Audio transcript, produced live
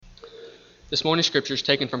This morning's scripture is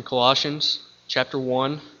taken from Colossians chapter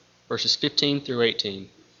 1, verses 15 through 18.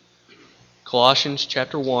 Colossians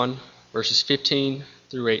chapter 1, verses 15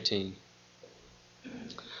 through 18.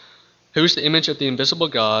 Who is the image of the invisible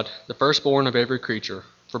God, the firstborn of every creature?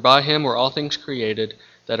 For by him were all things created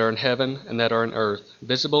that are in heaven and that are in earth,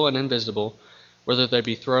 visible and invisible, whether they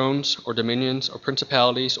be thrones or dominions or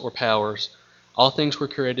principalities or powers. All things were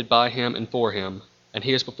created by him and for him, and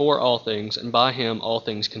he is before all things, and by him all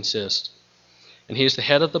things consist. And he is the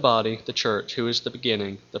head of the body, the church, who is the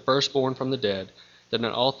beginning, the firstborn from the dead, that in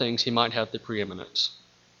all things he might have the preeminence.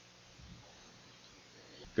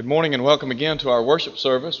 Good morning and welcome again to our worship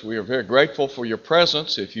service. We are very grateful for your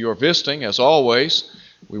presence. If you are visiting, as always,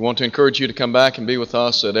 we want to encourage you to come back and be with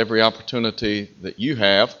us at every opportunity that you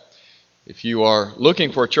have. If you are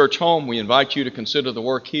looking for a church home, we invite you to consider the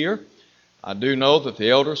work here. I do know that the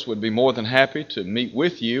elders would be more than happy to meet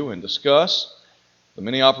with you and discuss the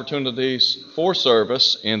many opportunities for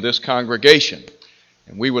service in this congregation.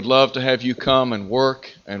 And we would love to have you come and work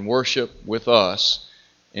and worship with us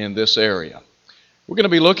in this area. We're going to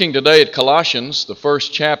be looking today at Colossians, the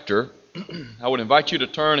first chapter. I would invite you to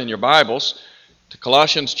turn in your Bibles to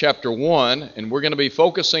Colossians chapter 1, and we're going to be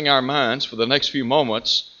focusing our minds for the next few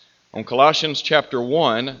moments on Colossians chapter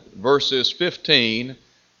 1, verses 15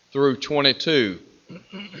 through 22.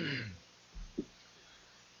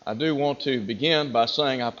 I do want to begin by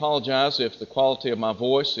saying I apologize if the quality of my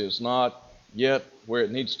voice is not yet where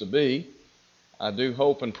it needs to be. I do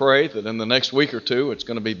hope and pray that in the next week or two it's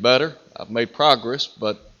going to be better. I've made progress,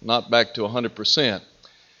 but not back to 100%.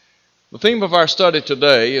 The theme of our study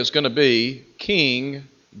today is going to be King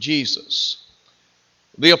Jesus.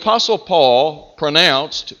 The Apostle Paul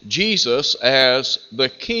pronounced Jesus as the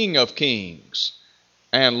King of Kings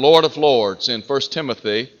and Lord of Lords in 1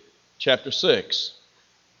 Timothy chapter 6.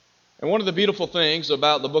 And one of the beautiful things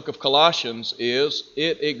about the book of Colossians is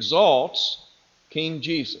it exalts King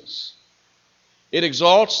Jesus. It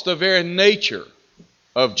exalts the very nature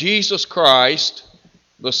of Jesus Christ,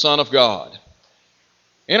 the Son of God.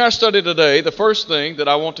 In our study today, the first thing that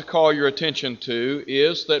I want to call your attention to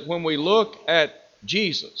is that when we look at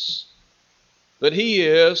Jesus, that he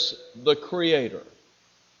is the Creator.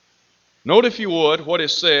 Note, if you would, what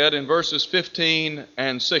is said in verses 15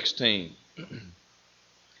 and 16.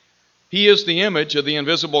 He is the image of the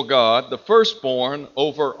invisible God, the firstborn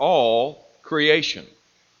over all creation.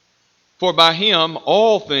 For by him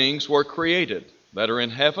all things were created, that are in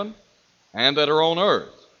heaven and that are on earth,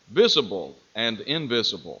 visible and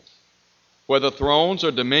invisible. Whether thrones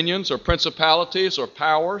or dominions or principalities or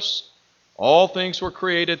powers, all things were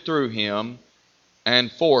created through him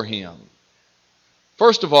and for him.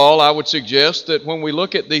 First of all, I would suggest that when we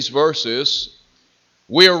look at these verses,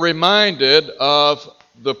 we are reminded of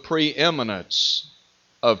the preeminence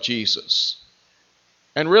of Jesus.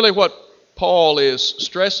 And really what Paul is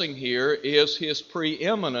stressing here is his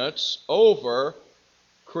preeminence over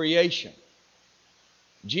creation.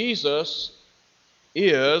 Jesus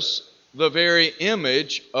is the very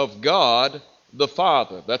image of God the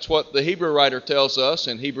Father. That's what the Hebrew writer tells us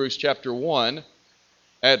in Hebrews chapter 1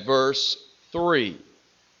 at verse 3.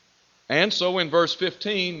 And so in verse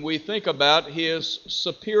 15 we think about his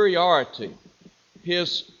superiority,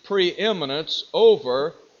 his preeminence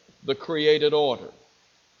over the created order.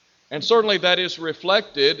 And certainly that is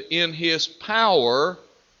reflected in his power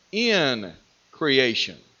in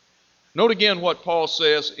creation. Note again what Paul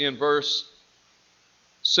says in verse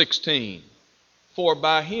 16. For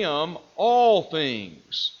by him all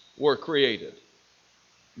things were created.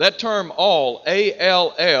 That term all,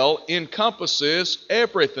 A-L-L, encompasses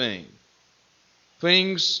everything.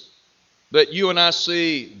 Things that you and I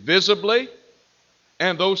see visibly,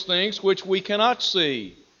 and those things which we cannot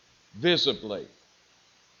see visibly.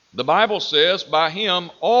 The Bible says, by him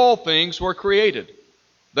all things were created,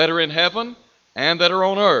 that are in heaven and that are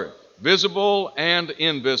on earth, visible and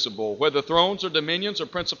invisible, whether thrones or dominions or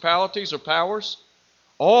principalities or powers.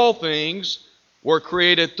 All things were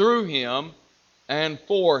created through him and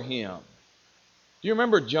for him. Do you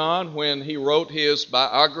remember John when he wrote his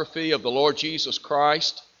biography of the Lord Jesus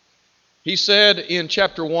Christ? He said in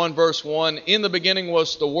chapter 1, verse 1, in the beginning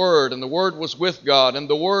was the Word, and the Word was with God, and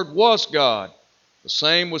the Word was God. The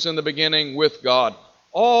same was in the beginning with God.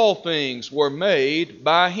 All things were made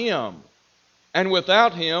by him, and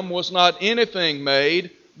without him was not anything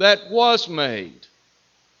made that was made.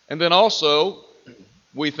 And then also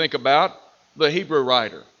we think about the Hebrew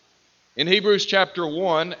writer. In Hebrews chapter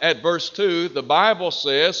 1 at verse 2, the Bible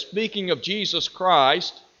says, speaking of Jesus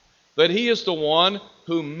Christ, that he is the one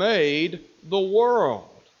who made the world.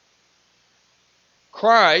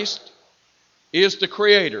 Christ is the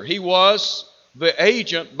creator. He was the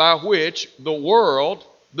agent by which the world,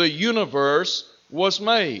 the universe, was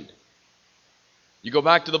made. You go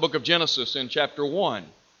back to the book of Genesis in chapter 1.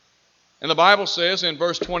 And the Bible says in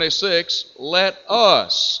verse 26, let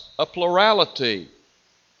us, a plurality.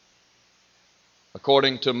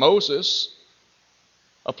 According to Moses,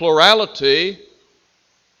 a plurality,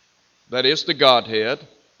 that is the Godhead,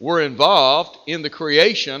 were involved in the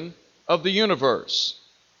creation of the universe.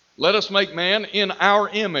 Let us make man in our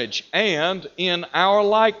image and in our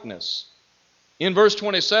likeness. In verse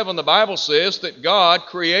 27, the Bible says that God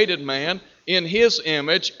created man in His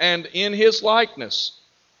image and in His likeness.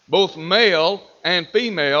 Both male and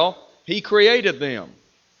female, He created them.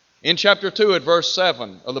 In chapter 2 at verse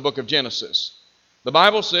 7 of the book of Genesis, the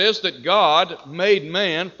Bible says that God made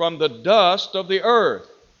man from the dust of the earth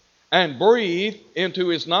and breathed into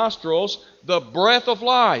his nostrils the breath of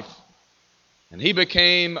life, and he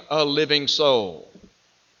became a living soul.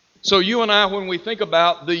 So you and I, when we think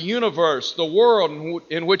about the universe, the world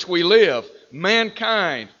in which we live,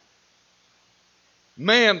 mankind,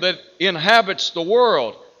 man that inhabits the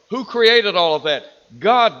world, who created all of that?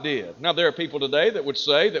 God did. Now there are people today that would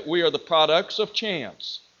say that we are the products of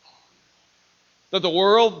chance. That the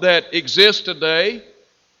world that exists today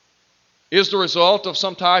is the result of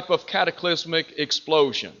some type of cataclysmic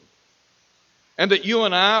explosion. And that you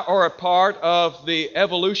and I are a part of the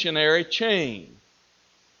evolutionary chain.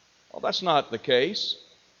 Well, that's not the case.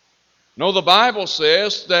 No, the Bible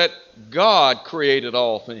says that God created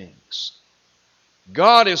all things.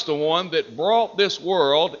 God is the one that brought this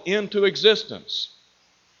world into existence.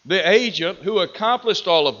 The agent who accomplished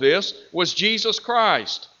all of this was Jesus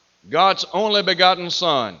Christ, God's only begotten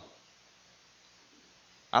Son.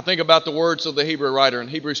 I think about the words of the Hebrew writer in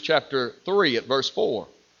Hebrews chapter 3 at verse 4,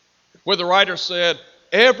 where the writer said,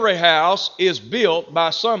 every house is built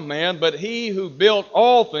by some man, but he who built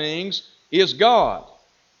all things is God.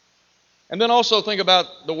 And then also think about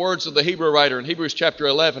the words of the Hebrew writer in Hebrews chapter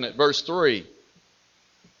 11 at verse 3.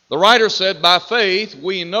 The writer said, by faith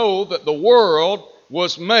we know that the world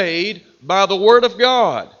was made by the Word of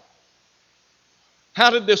God. How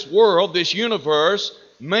did this world, this universe,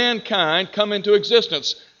 mankind come into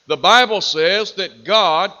existence? The Bible says that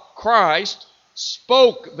God, Christ,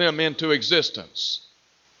 spoke them into existence.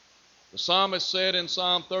 The psalmist said in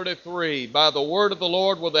Psalm 33, by the word of the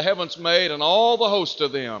Lord were the heavens made, and all the host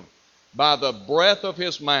of them by the breath of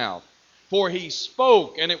His mouth. For He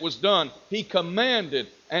spoke, and it was done. He commanded,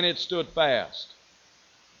 and it stood fast.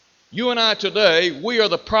 You and I today, we are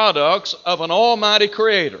the products of an almighty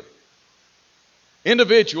Creator.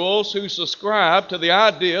 Individuals who subscribe to the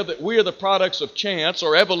idea that we are the products of chance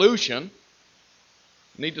or evolution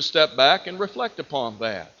need to step back and reflect upon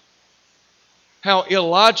that. How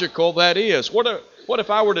illogical that is. What if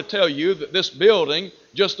I were to tell you that this building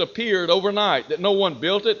just appeared overnight, that no one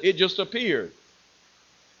built it, it just appeared?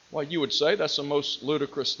 Well, you would say that's the most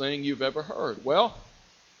ludicrous thing you've ever heard. Well,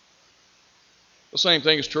 the same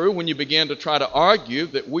thing is true when you begin to try to argue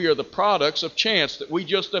that we are the products of chance, that we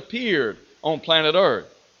just appeared on planet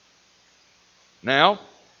Earth. Now,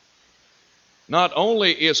 not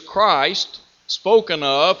only is Christ spoken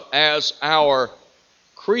of as our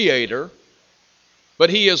Creator, but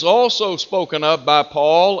He is also spoken of by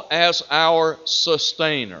Paul as our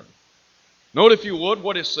Sustainer. Note, if you would,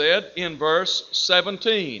 what is said in verse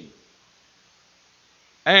 17.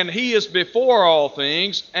 And He is before all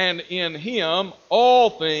things, and in Him all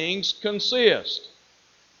things consist.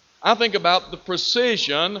 I think about the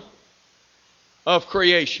precision of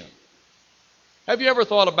creation. Have you ever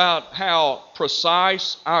thought about how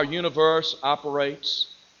precise our universe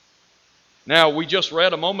operates? Now, we just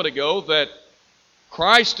read a moment ago that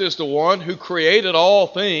Christ is the one who created all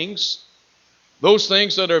things, those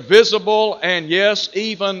things that are visible and, yes,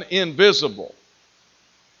 even invisible.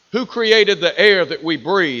 Who created the air that we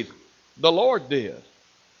breathe? The Lord did.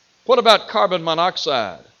 What about carbon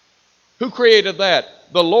monoxide? Who created that?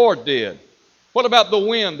 The Lord did. What about the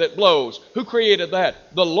wind that blows? Who created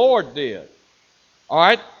that? The Lord did. All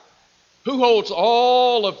right? Who holds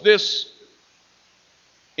all of this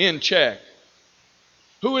in check?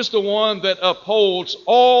 Who is the one that upholds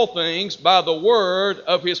all things by the word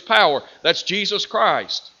of His power? That's Jesus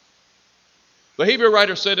Christ. The Hebrew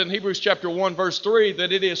writer said in Hebrews chapter 1 verse 3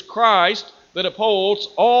 that it is Christ that upholds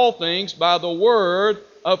all things by the word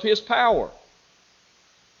of His power.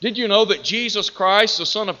 Did you know that Jesus Christ, the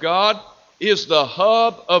Son of God, is the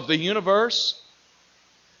hub of the universe?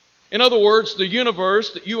 In other words, the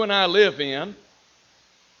universe that you and I live in,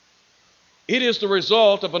 it is the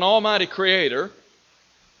result of an almighty Creator,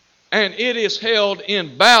 and it is held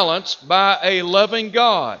in balance by a loving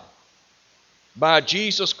God. by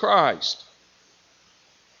Jesus Christ.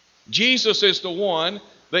 Jesus is the one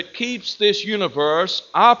that keeps this universe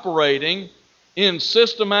operating in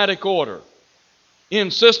systematic order, in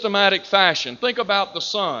systematic fashion. Think about the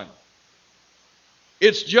sun.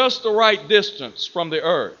 It's just the right distance from the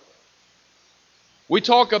earth. We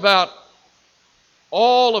talk about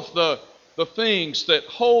all of the things that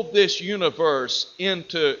hold this universe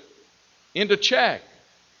into check.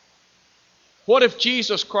 What if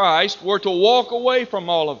Jesus Christ were to walk away from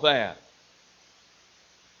all of that?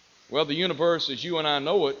 Well, the universe as you and I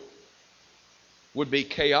know it would be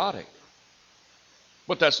chaotic.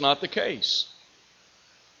 But that's not the case.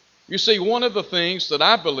 You see, one of the things that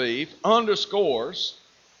I believe underscores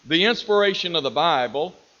the inspiration of the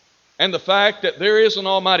Bible and the fact that there is an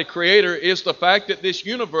Almighty Creator is the fact that this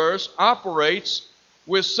universe operates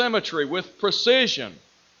with symmetry, with precision.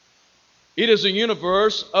 It is a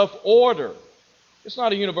universe of order. It's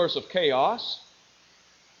not a universe of chaos.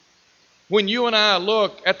 When you and I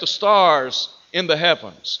look at the stars in the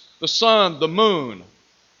heavens, the sun, the moon,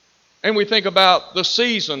 and we think about the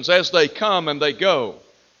seasons as they come and they go,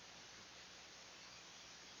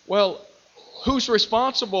 well, who's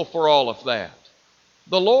responsible for all of that?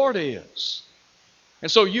 The Lord is. And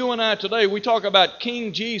so you and I today, we talk about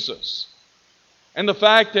King Jesus and the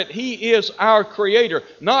fact that He is our Creator.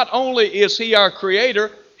 Not only is He our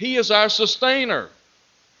Creator, He is our sustainer.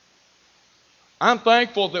 I'm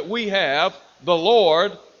thankful that we have the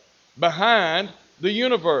Lord behind the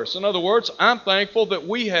universe. In other words, I'm thankful that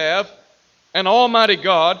we have an Almighty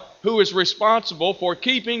God who is responsible for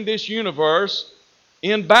keeping this universe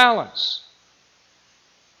in balance.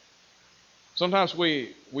 Sometimes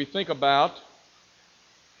we think about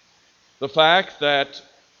the fact that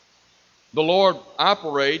the Lord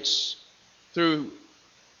operates through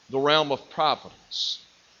the realm of providence.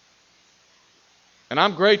 And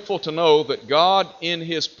I'm grateful to know that God in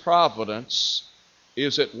His providence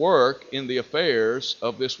is at work in the affairs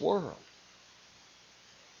of this world.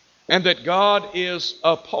 And that God is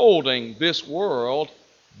upholding this world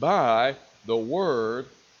by the word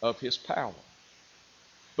of His power.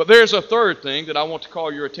 But there's a third thing that I want to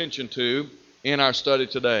call your attention to in our study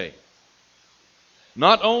today.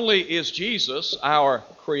 Not only is Jesus our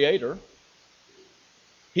Creator,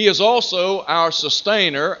 He is also our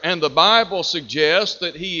sustainer, and the Bible suggests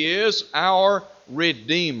that He is our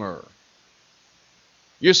Redeemer.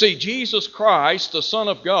 You see, Jesus Christ, the Son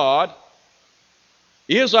of God,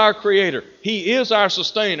 is our Creator. He is our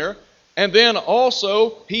sustainer, and then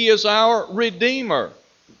also He is our Redeemer.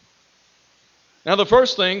 Now, the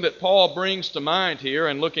first thing that Paul brings to mind here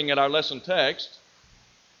in looking at our lesson text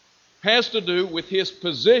has to do with His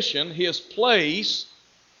position, His place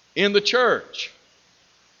in the church.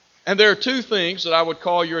 And there are two things that I would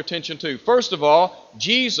call your attention to. First of all,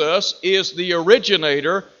 Jesus is the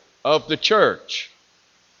originator of the church.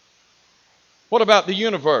 What about the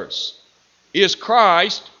universe? Is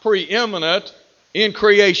Christ preeminent in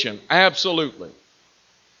creation? Absolutely.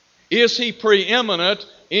 Is He preeminent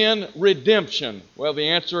in redemption? Well, the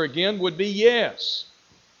answer again would be yes.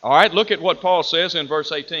 All right, look at what Paul says in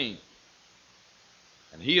verse 18.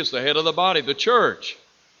 And He is the head of the body, the church,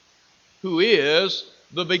 who is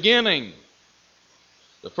the beginning,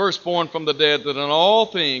 the firstborn from the dead, that in all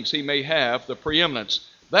things He may have the preeminence.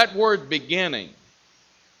 That word beginning,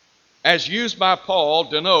 as used by Paul,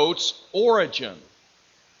 denotes origin,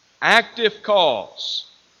 active cause,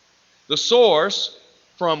 the source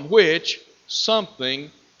from which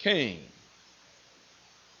something came.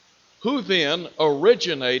 Who then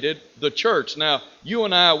originated the church? Now, you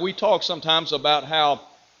and I, we talk sometimes about how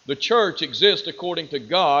the church exists according to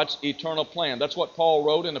God's eternal plan. That's what Paul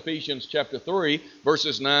wrote in Ephesians chapter 3,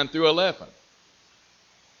 verses 9 through 11.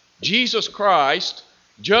 Jesus Christ,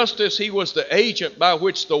 just as He was the agent by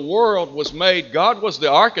which the world was made, God was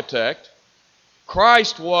the architect,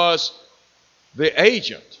 Christ was the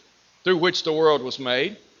agent through which the world was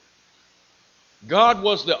made. God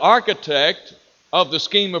was the architect of the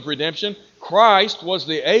scheme of redemption. Christ was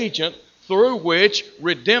the agent through which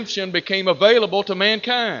redemption became available to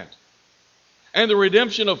mankind. And the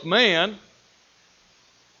redemption of man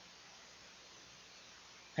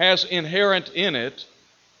has inherent in it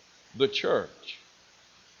the church.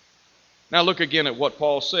 Now look again at what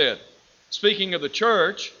Paul said. Speaking of the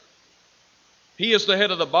church, He is the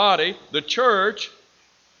head of the body, the church,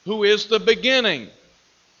 who is the beginning.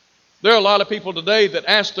 There are a lot of people today that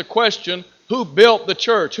ask the question, who built the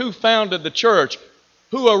church? Who founded the church?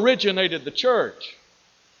 Who originated the church?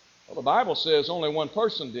 Well, the Bible says only one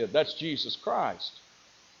person did. That's Jesus Christ.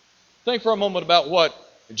 Think for a moment about what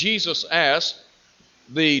Jesus asked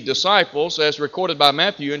the disciples as recorded by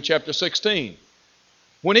Matthew in chapter 16.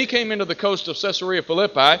 When he came into the coast of Caesarea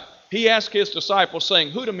Philippi, he asked his disciples,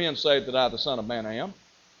 saying, "Who do men say that I, the Son of Man, am?"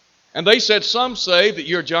 And they said, "Some say that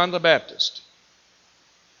you're John the Baptist,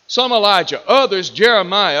 some Elijah, others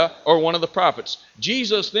Jeremiah or one of the prophets."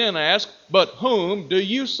 Jesus then asked, "But whom do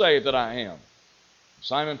you say that I am?"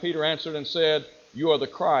 Simon Peter answered and said, "You are the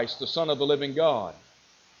Christ, the Son of the living God."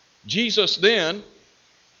 Jesus then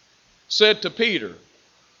said to Peter,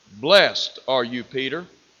 "Blessed are you, Peter,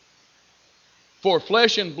 for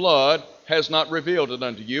flesh and blood has not revealed it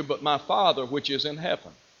unto you, but my Father which is in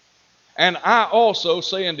heaven. And I also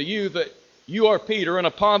say unto you that you are Peter, and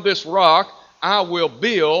upon this rock I will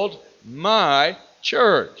build my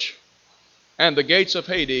church, and the gates of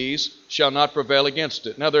Hades shall not prevail against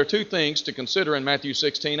it." Now there are two things to consider in Matthew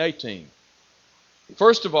 16:18.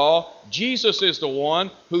 First of all, Jesus is the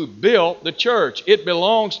one who built the church. It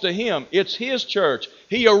belongs to Him. It's His church.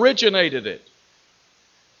 He originated it.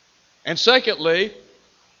 And secondly,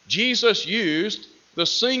 Jesus used the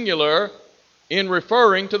singular in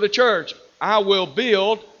referring to the church. I will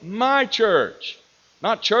build my church.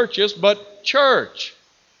 Not churches, but church.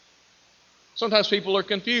 Sometimes people are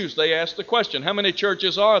confused. They ask the question, how many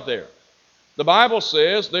churches are there? The Bible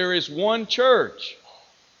says there is one church.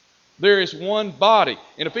 There is one body.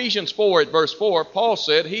 In Ephesians 4 at verse 4, Paul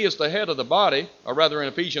said he is the head of the body, or rather in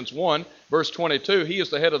Ephesians 1 verse 22, he is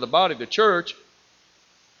the head of the body, the church.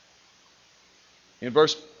 In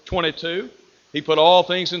verse 22, he put all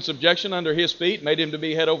things in subjection under his feet, made him to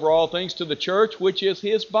be head over all things to the church, which is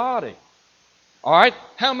his body. All right,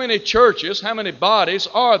 how many churches, how many bodies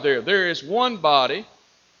are there? There is one body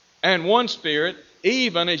and one Spirit,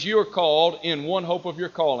 even as you are called in one hope of your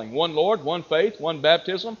calling. One Lord, one faith, one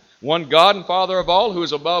baptism, one God and Father of all, who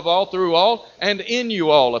is above all, through all, and in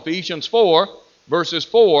you all. Ephesians 4, verses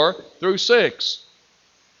 4 through 6.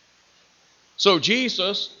 So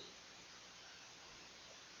Jesus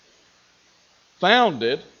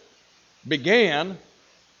began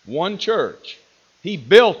one church. He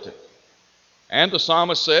built it. And the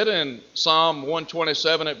psalmist said in Psalm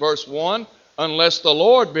 127 at verse 1, "Unless the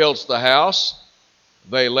Lord builds the house,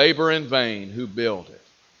 they labor in vain who build it."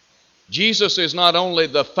 Jesus is not only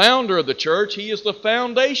the founder of the church, He is the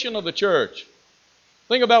foundation of the church.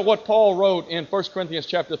 Think about what Paul wrote in 1 Corinthians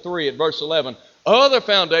chapter 3 at verse 11. "Other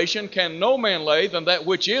foundation can no man lay than that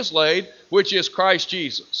which is laid, which is Christ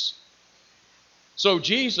Jesus." So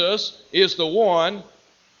Jesus is the one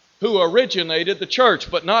who originated the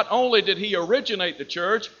church. But not only did He originate the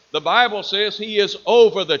church, the Bible says He is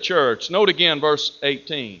over the church. Note again verse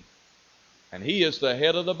 18. And He is the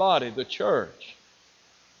head of the body, the church.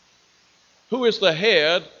 Who is the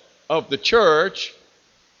head of the church?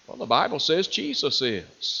 Well, the Bible says Jesus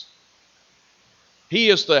is. He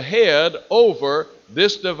is the head over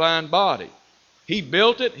this divine body. He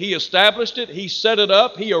built it, He established it, He set it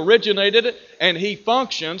up, He originated it, and He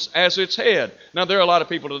functions as its head. Now, there are a lot of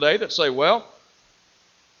people today that say, well,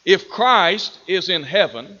 if Christ is in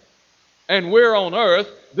heaven and we're on earth,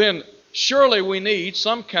 then surely we need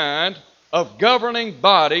some kind of governing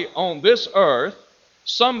body on this earth,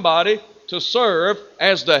 somebody to serve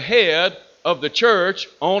as the head of the church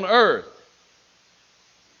on earth.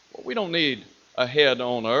 Well, we don't need a head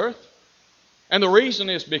on earth. And the reason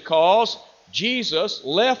is because Jesus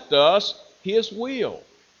left us His will,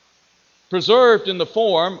 preserved in the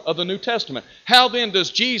form of the New Testament. How then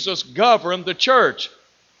does Jesus govern the church?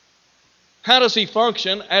 How does He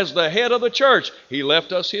function as the head of the church? He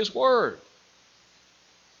left us His Word.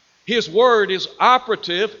 His Word is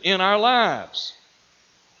operative in our lives.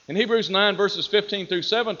 In Hebrews 9 verses 15 through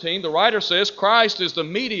 17, the writer says Christ is the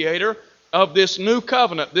mediator of this new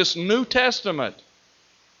covenant, this New Testament.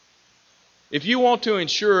 If you want to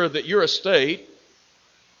ensure that your estate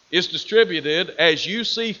is distributed as you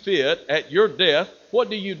see fit at your death, what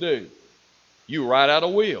do? You write out a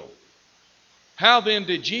will. How then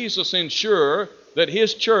did Jesus ensure that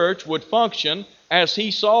His church would function as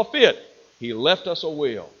He saw fit? He left us a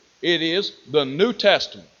will. It is the New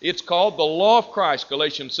Testament. It's called the law of Christ,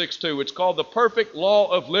 Galatians 6:2. It's called the perfect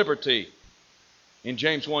law of liberty in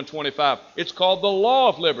James 1:25. It's called the law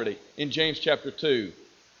of liberty in James chapter 2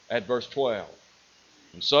 at verse 12.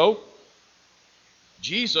 And so,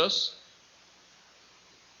 Jesus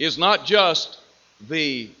is not just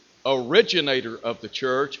the originator of the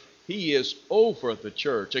church, He is over the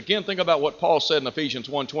church. Again, think about what Paul said in Ephesians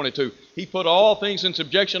 1:22. He put all things in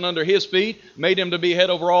subjection under His feet, made Him to be head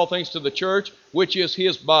over all things to the church, which is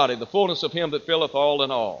His body, the fullness of Him that filleth all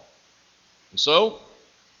in all. And so,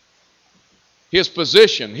 His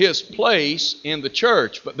position, His place in the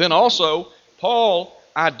church. But then also, Paul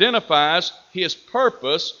identifies His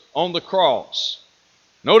purpose on the cross.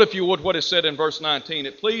 Note, if you would, what is said in verse 19.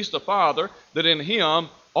 It pleased the Father that in Him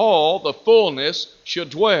all the fullness should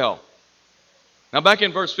dwell. Now back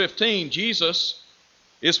in verse 15, Jesus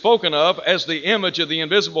is spoken of as the image of the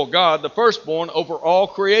invisible God, the firstborn over all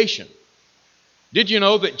creation. Did you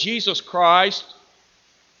know that Jesus Christ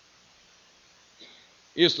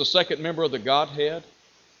is the second member of the Godhead?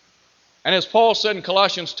 And as Paul said in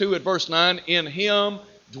Colossians 2 at verse 9, in Him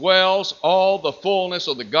dwells all the fullness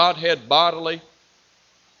of the Godhead bodily.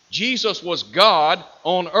 Jesus was God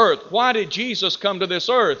on earth. Why did Jesus come to this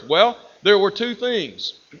earth? Well, there were two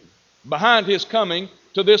things behind His coming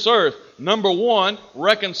to this earth. Number one,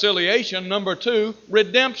 reconciliation. Number two,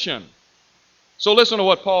 redemption. So listen to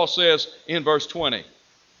what Paul says in verse 20.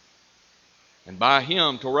 And by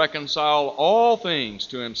Him to reconcile all things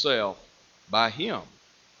to Himself, by Him,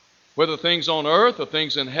 whether things on earth or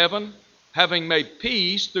things in heaven, having made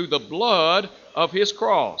peace through the blood of His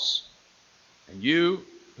cross. And you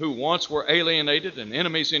who once were alienated and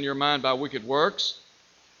enemies in your mind by wicked works,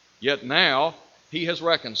 yet now He has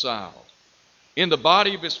reconciled in the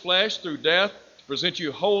body of His flesh through death to present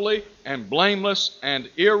you holy and blameless and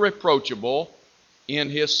irreproachable in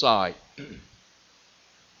His sight.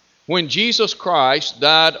 When Jesus Christ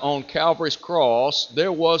died on Calvary's cross,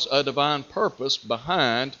 there was a divine purpose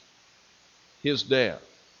behind His death.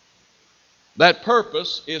 That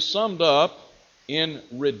purpose is summed up in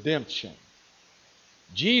redemption.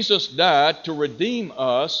 Jesus died to redeem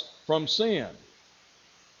us from sin.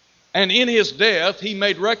 And in His death, He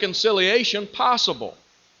made reconciliation possible.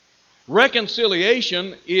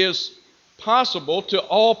 Reconciliation is possible to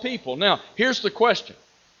all people. Now, here's the question.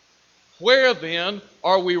 Where then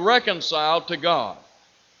are we reconciled to God?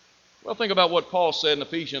 Well, think about what Paul said in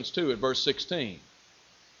Ephesians 2 at verse 16.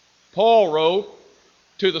 Paul wrote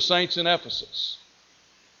to the saints in Ephesus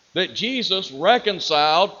that Jesus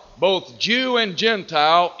reconciled both Jew and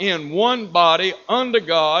Gentile in one body unto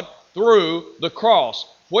God through the cross.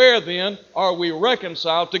 Where then are we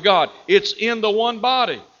reconciled to God? It's in the one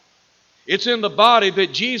body. It's in the body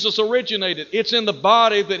that Jesus originated. It's in the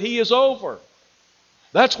body that He is over.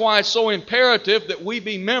 That's why it's so imperative that we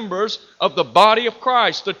be members of the body of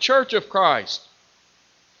Christ, the church of Christ.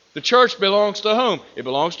 The church belongs to whom? It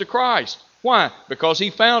belongs to Christ. Why? Because He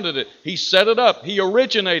founded it. He set it up. He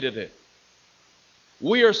originated it.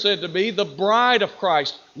 We are said to be the bride of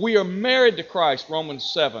Christ. We are married to Christ, Romans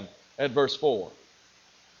 7 at verse 4.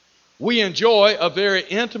 We enjoy a very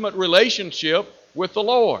intimate relationship with the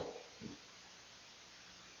Lord.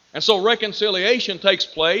 And so reconciliation takes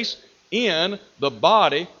place in the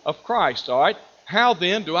body of Christ, all right? How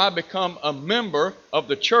then do I become a member of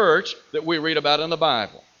the church that we read about in the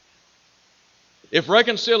Bible? If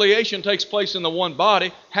reconciliation takes place in the one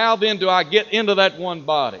body, how then do I get into that one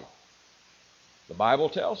body? The Bible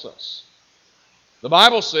tells us. The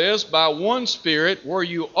Bible says, by one Spirit were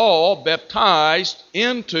you all baptized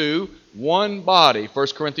into one body. 1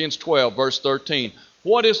 Corinthians 12, verse 13.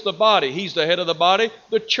 What is the body? He's the head of the body,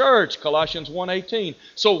 the church, Colossians 1:18.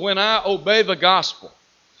 So when I obey the gospel,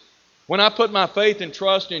 when I put my faith and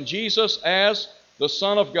trust in Jesus as the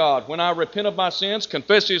Son of God, when I repent of my sins,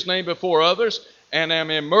 confess His name before others, and am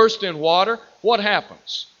immersed in water, what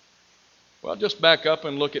happens? Well, just back up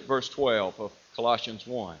and look at verse 12 of Colossians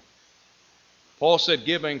 1. Paul said,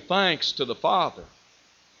 giving thanks to the Father,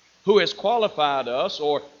 who has qualified us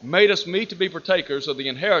or made us meet to be partakers of the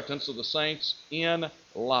inheritance of the saints in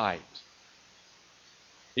light.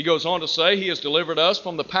 He goes on to say, He has delivered us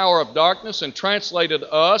from the power of darkness and translated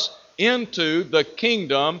us into the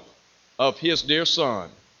kingdom of His dear Son.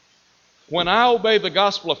 When I obey the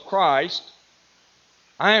gospel of Christ,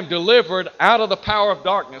 I am delivered out of the power of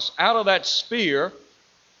darkness, out of that sphere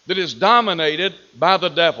that is dominated by the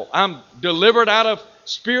devil. I'm delivered out of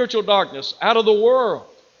spiritual darkness, out of the world,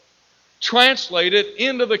 translated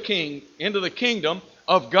into the kingdom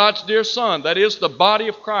of God's dear Son. That is the body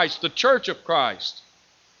of Christ, the church of Christ.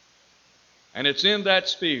 And it's in that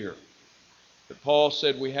sphere that Paul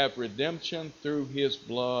said we have redemption through His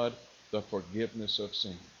blood, the forgiveness of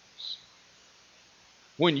sins.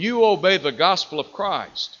 When you obey the gospel of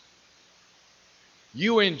Christ,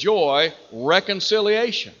 you enjoy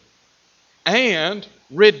reconciliation and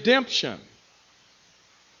redemption.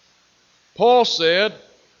 Paul said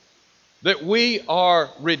that we are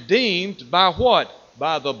redeemed by what?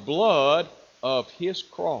 By the blood of His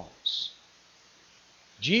cross.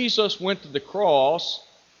 Jesus went to the cross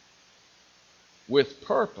with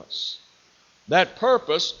purpose. That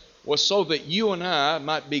purpose was so that you and I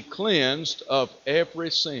might be cleansed of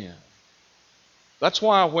every sin. That's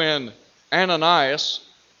why when Ananias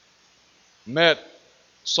met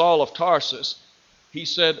Saul of Tarsus, he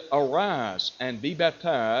said, "Arise and be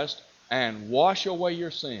baptized and wash away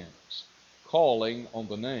your sins, calling on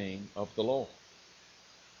the name of the Lord."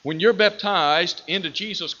 When you're baptized into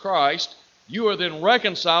Jesus Christ, you are then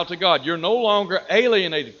reconciled to God. You're no longer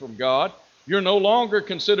alienated from God. You're no longer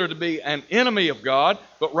considered to be an enemy of God,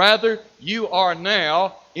 but rather you are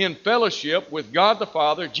now in fellowship with God the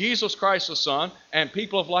Father, Jesus Christ the Son, and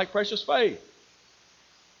people of like precious faith.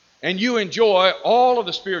 And you enjoy all of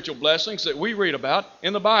the spiritual blessings that we read about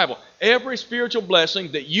in the Bible. Every spiritual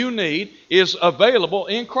blessing that you need is available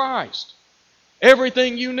in Christ.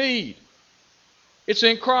 Everything you need, it's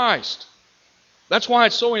in Christ. That's why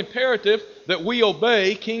it's so imperative that we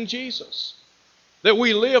obey King Jesus, that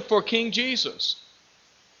we live for King Jesus.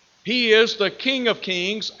 He is the King of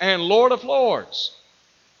kings and Lord of lords.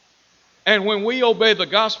 And when we obey the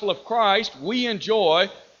gospel of Christ, we enjoy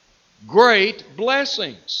great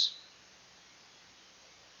blessings.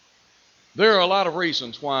 There are a lot of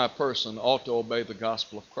reasons why a person ought to obey the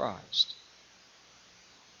gospel of Christ.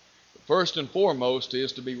 The first and foremost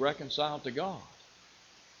is to be reconciled to God,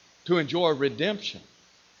 to enjoy redemption,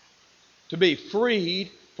 to be freed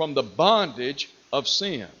from the bondage of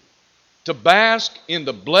sin, to bask in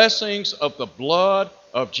the blessings of the blood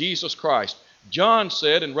of Jesus Christ. John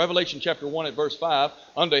said in Revelation chapter 1 at verse 5,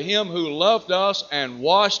 "Unto him who loved us and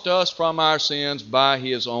washed us from our sins by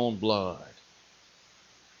his own blood."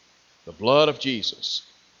 The blood of Jesus.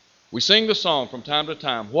 We sing the song from time to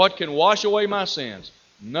time, "What can wash away my sins?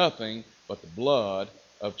 Nothing but the blood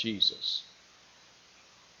of Jesus."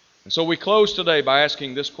 And so we close today by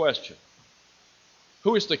asking this question: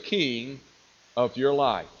 who is the King of your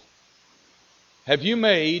life? Have you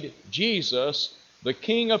made Jesus the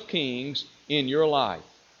King of kings in your life?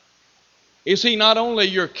 Is He not only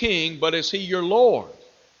your King, but is He your Lord?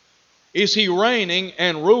 Is He reigning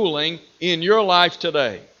and ruling in your life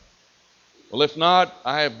today? Well, if not,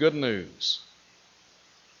 I have good news.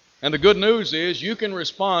 And the good news is you can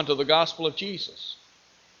respond to the gospel of Jesus.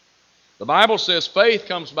 The Bible says faith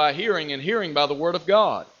comes by hearing, and hearing by the Word of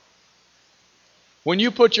God. When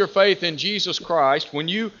you put your faith in Jesus Christ, when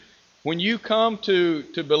you come to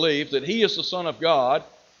believe that He is the Son of God,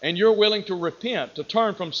 and you're willing to repent, to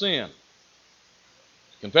turn from sin,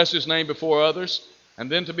 confess His name before others,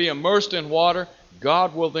 and then to be immersed in water,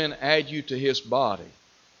 God will then add you to His body.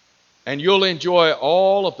 And you'll enjoy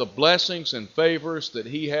all of the blessings and favors that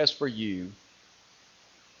He has for you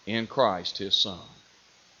in Christ, His Son.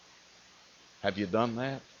 Have you done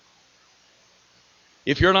that?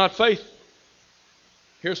 If you're not faithful,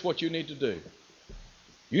 here's what you need to do.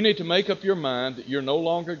 You need to make up your mind that you're no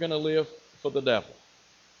longer going to live for the devil.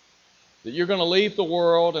 That you're going to leave the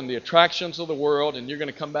world and the attractions of the world, and you're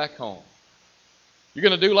going to come back home. You're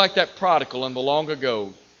going to do like that prodigal in the long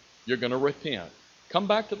ago. You're going to repent. Come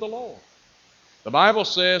back to the Lord. The Bible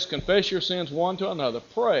says, confess your sins one to another.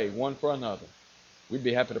 Pray one for another. We'd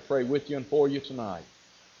be happy to pray with you and for you tonight.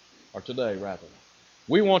 Or today, rather.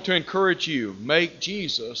 We want to encourage you. Make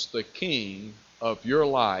Jesus the King of your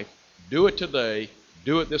life. Do it today.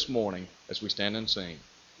 Do it this morning as we stand and sing.